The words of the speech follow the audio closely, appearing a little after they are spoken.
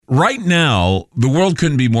right now, the world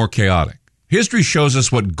couldn't be more chaotic. History shows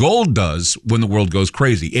us what gold does when the world goes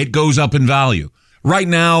crazy. It goes up in value. Right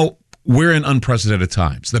now, we're in unprecedented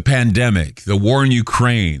times. The pandemic, the war in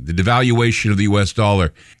Ukraine, the devaluation of the U.S.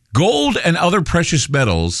 dollar. Gold and other precious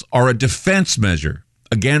metals are a defense measure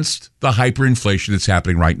against the hyperinflation that's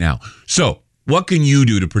happening right now. So, what can you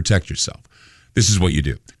do to protect yourself? This is what you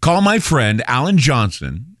do. Call my friend Alan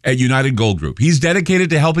Johnson at United Gold Group. He's dedicated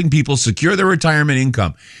to helping people secure their retirement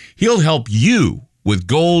income. He'll help you with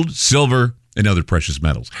gold, silver, and other precious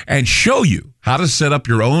metals and show you how to set up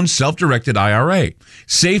your own self-directed IRA.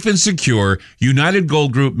 Safe and secure, United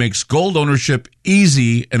Gold Group makes gold ownership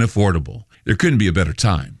easy and affordable. There couldn't be a better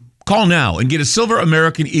time. Call now and get a Silver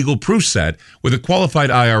American Eagle proof set with a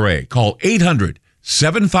qualified IRA. Call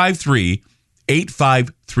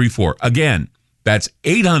 800-753-8534. Again, that's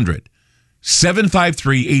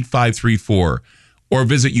 800-753-8534. Or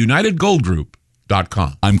visit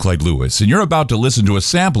UnitedGoldGroup.com. I'm Clyde Lewis, and you're about to listen to a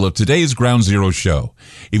sample of today's Ground Zero show.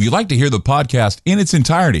 If you'd like to hear the podcast in its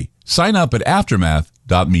entirety, sign up at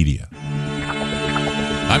Aftermath.media.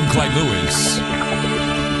 I'm Clyde Lewis,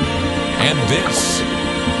 and this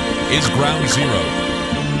is Ground Zero.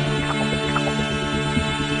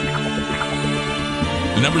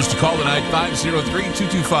 The numbers to call tonight,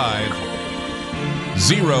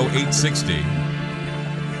 503-225-0860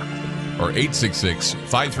 or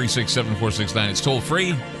 866-536-7469. It's toll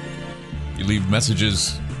free. You leave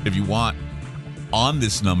messages if you want on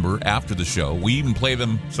this number after the show. We even play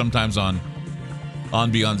them sometimes on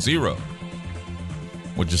Beyond Zero,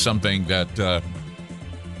 which is something that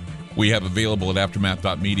we have available at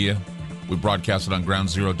Aftermath.media. We broadcast it on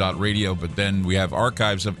groundzero.radio, but then we have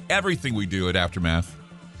archives of everything we do at Aftermath.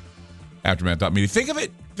 Aftermath.media. Think of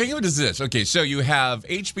it as this. Okay, so you have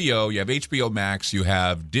HBO, you have HBO Max, you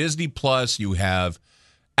have Disney Plus, you have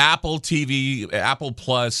Apple TV, Apple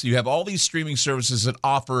Plus, you have all these streaming services that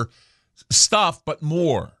offer stuff, but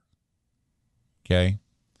more. Okay?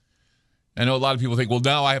 I know a lot of people think, well,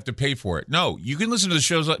 now I have to pay for it. No, you can listen to the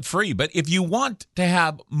shows free, but if you want to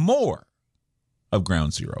have more of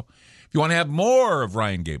Ground Zero, if you want to have more of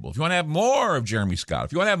Ryan Gable, if you want to have more of Jeremy Scott,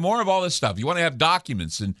 if you want to have more of all this stuff, you want to have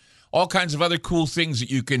documents and all kinds of other cool things that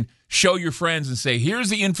you can show your friends and say, here's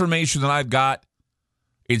the information that I've got.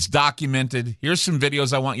 It's documented. Here's some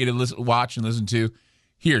videos I want you to watch and listen to.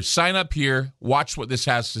 Here, sign up here. Watch what this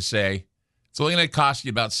has to say. It's only going to cost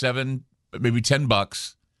you about $7, maybe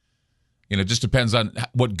 $10. It just depends on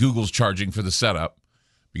what Google's charging for the setup,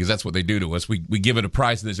 because that's what they do to us. We give it a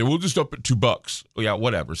price, and they say, we'll just up at $2. Well, yeah,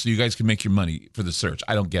 whatever. So you guys can make your money for the search.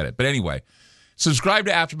 I don't get it. But anyway, subscribe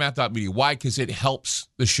to Aftermath.media. Why? Because it helps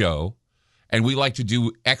the show, and we like to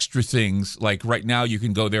do extra things. Like right now, you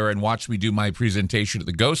can go there and watch me do my presentation at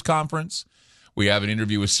the Ghost Conference. We have an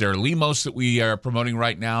interview with Sarah Lemos that we are promoting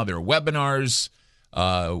right now. There are webinars.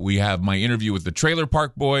 We have my interview with the Trailer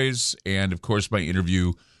Park Boys, and, of course, my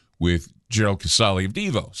interview with Gerald Casale of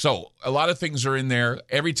Devo. So a lot of things are in there.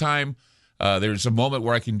 Every time there's a moment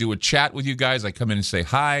where I can do a chat with you guys, I come in and say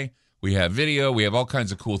hi. We have video. We have all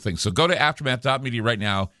kinds of cool things. So go to Aftermath.media right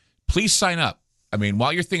now. Please sign up. I mean,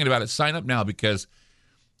 while you're thinking about it, sign up now, because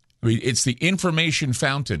it's the information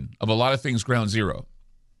fountain of a lot of things Ground Zero.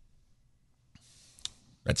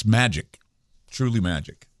 That's magic. Truly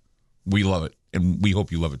magic. We love it, and we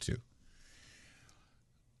hope you love it too.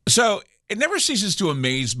 So it never ceases to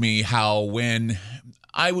amaze me how when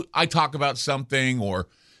I talk about something or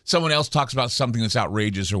someone else talks about something that's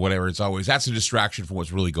outrageous or whatever, it's always, that's a distraction from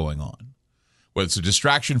what's really going on. Whether it's a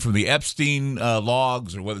distraction from the Epstein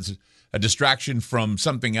logs, or whether it's a distraction from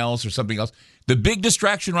something else or something else. The big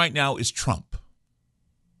distraction right now is Trump.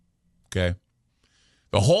 Okay?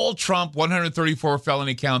 The whole Trump 134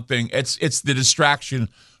 felony count thing, it's the distraction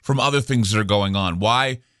from other things that are going on.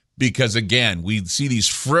 Why? Because, again, we see these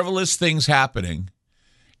frivolous things happening.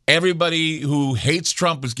 Everybody who hates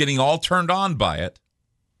Trump is getting all turned on by it.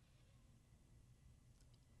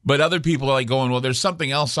 But other people are like going, well, there's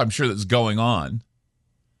something else I'm sure that's going on.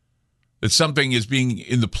 That something is being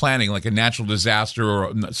in the planning, like a natural disaster,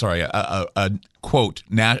 or, sorry, a quote,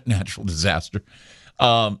 natural disaster.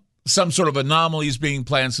 Some sort of anomaly is being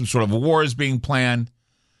planned. Some sort of a war is being planned.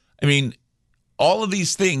 I mean, all of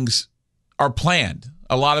these things are planned.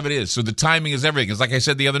 A lot of it is. So the timing is everything. It's like I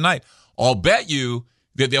said the other night. I'll bet you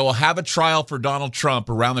that they will have a trial for Donald Trump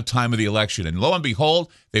around the time of the election. And lo and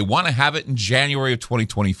behold, they want to have it in January of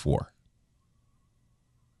 2024.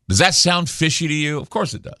 Does that sound fishy to you? Of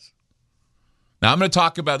course it does. Now, I'm going to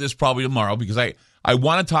talk about this probably tomorrow, because I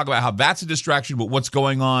want to talk about how that's a distraction, but what's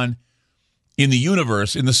going on in the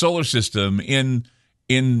universe, in the solar system, in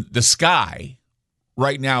the sky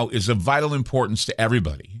right now is of vital importance to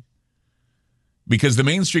everybody. because the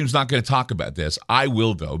mainstream's not going to talk about this. I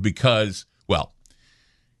will, though, because, well,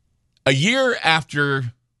 a year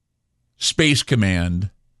after Space Command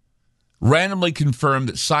randomly confirmed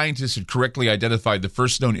that scientists had correctly identified the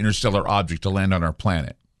first known interstellar object to land on our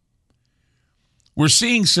planet, we're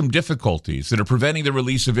seeing some difficulties that are preventing the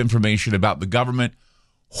release of information about the government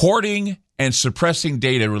hoarding and suppressing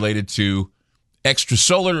data related to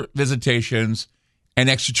extrasolar visitations and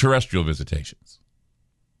extraterrestrial visitations.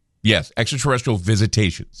 Yes, extraterrestrial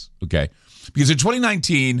visitations, okay? Because in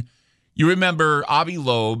 2019, you remember Avi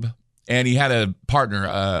Loeb, and he had a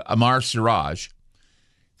partner, Amar Siraj.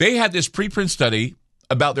 They had this preprint study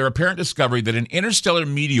about their apparent discovery that an interstellar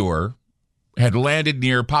meteor had landed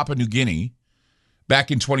near Papua New Guinea back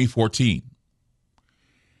in 2014.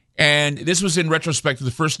 And this was in retrospect to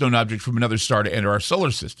the first known object from another star to enter our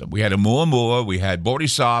solar system. We had Oumuamua, we had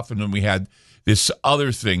Borisov, and then we had this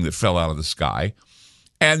other thing that fell out of the sky.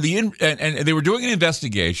 And they were doing an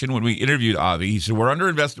investigation. When we interviewed Avi, he said, we're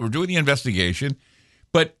doing the investigation,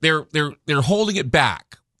 but they're holding it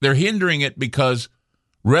back. They're hindering it because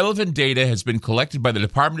relevant data has been collected by the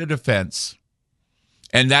Department of Defense,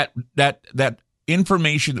 and that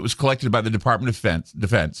information that was collected by the Department of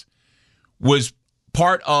Defense was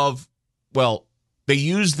part of, well, they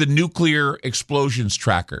used the nuclear explosions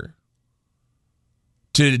tracker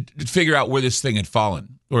to figure out where this thing had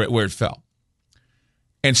fallen, or where it fell.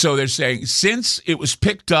 And so they're saying, since it was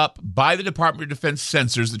picked up by the Department of Defense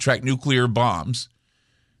sensors that track nuclear bombs,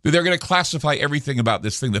 that they're going to classify everything about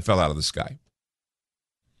this thing that fell out of the sky.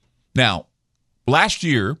 Now, last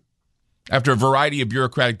year, after a variety of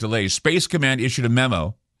bureaucratic delays, Space Command issued a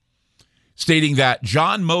memo stating that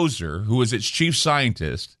John Moser, who was its chief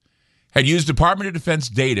scientist, had used Department of Defense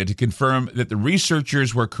data to confirm that the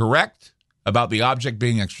researchers were correct about the object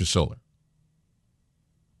being extrasolar,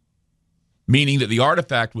 meaning that the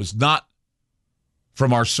artifact was not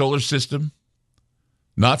from our solar system,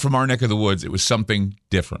 not from our neck of the woods. It was something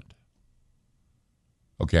different.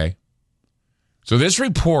 Okay? So this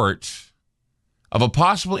report of a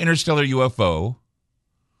possible interstellar UFO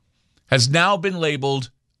has now been labeled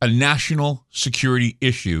a national security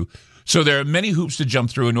issue. So there are many hoops to jump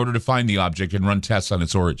through in order to find the object and run tests on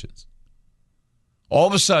its origins. All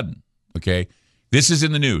of a sudden, okay, this is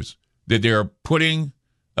in the news, that they're putting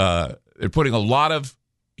a lot of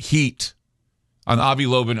heat on Avi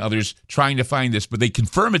Loeb and others trying to find this, but they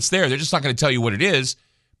confirm it's there. They're just not going to tell you what it is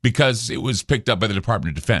because it was picked up by the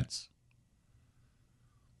Department of Defense.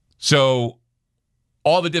 So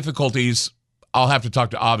all the difficulties I'll have to talk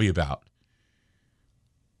to Avi about.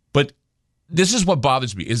 But this is what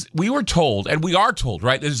bothers me, is we were told, and we are told,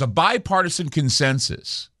 right, there's a bipartisan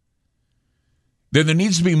consensus that there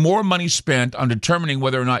needs to be more money spent on determining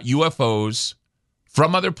whether or not UFOs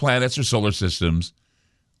from other planets or solar systems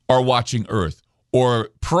are watching Earth, or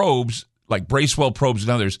probes like Bracewell probes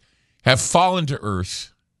and others have fallen to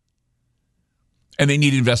Earth and they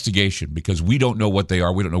need investigation because we don't know what they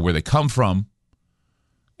are. We don't know where they come from.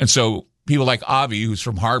 And so people like Avi, who's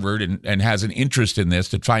from Harvard and has an interest in this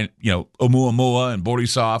to try, Oumuamua and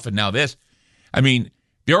Borisov and now this. I mean,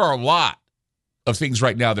 there are a lot of things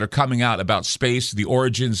right now that are coming out about space, the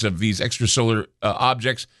origins of these extrasolar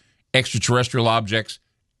objects, extraterrestrial objects,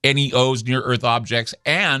 NEOs, near-Earth objects,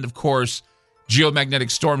 and, of course,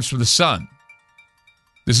 geomagnetic storms from the sun.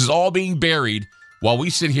 This is all being buried while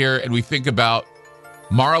we sit here and we think about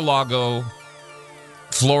Mar-a-Lago,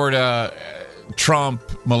 Florida, Trump,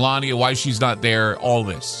 Melania, why she's not there, all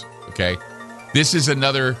this, okay? This is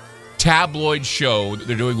another tabloid show that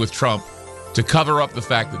they're doing with Trump to cover up the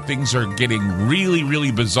fact that things are getting really,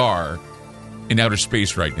 really bizarre in outer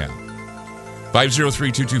space right now.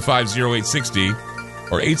 503-225-0860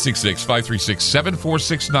 or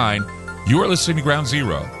 866-536-7469. You are listening to Ground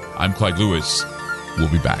Zero. I'm Clyde Lewis. We'll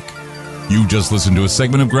be back. You just listened to a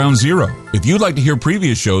segment of Ground Zero. If you'd like to hear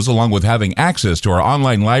previous shows along with having access to our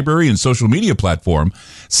online library and social media platform,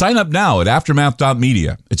 sign up now at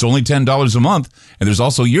aftermath.media. It's only $10 a month, and there's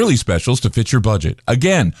also yearly specials to fit your budget.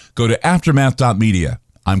 Again, go to aftermath.media.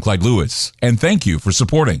 I'm Clyde Lewis, and thank you for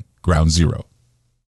supporting Ground Zero.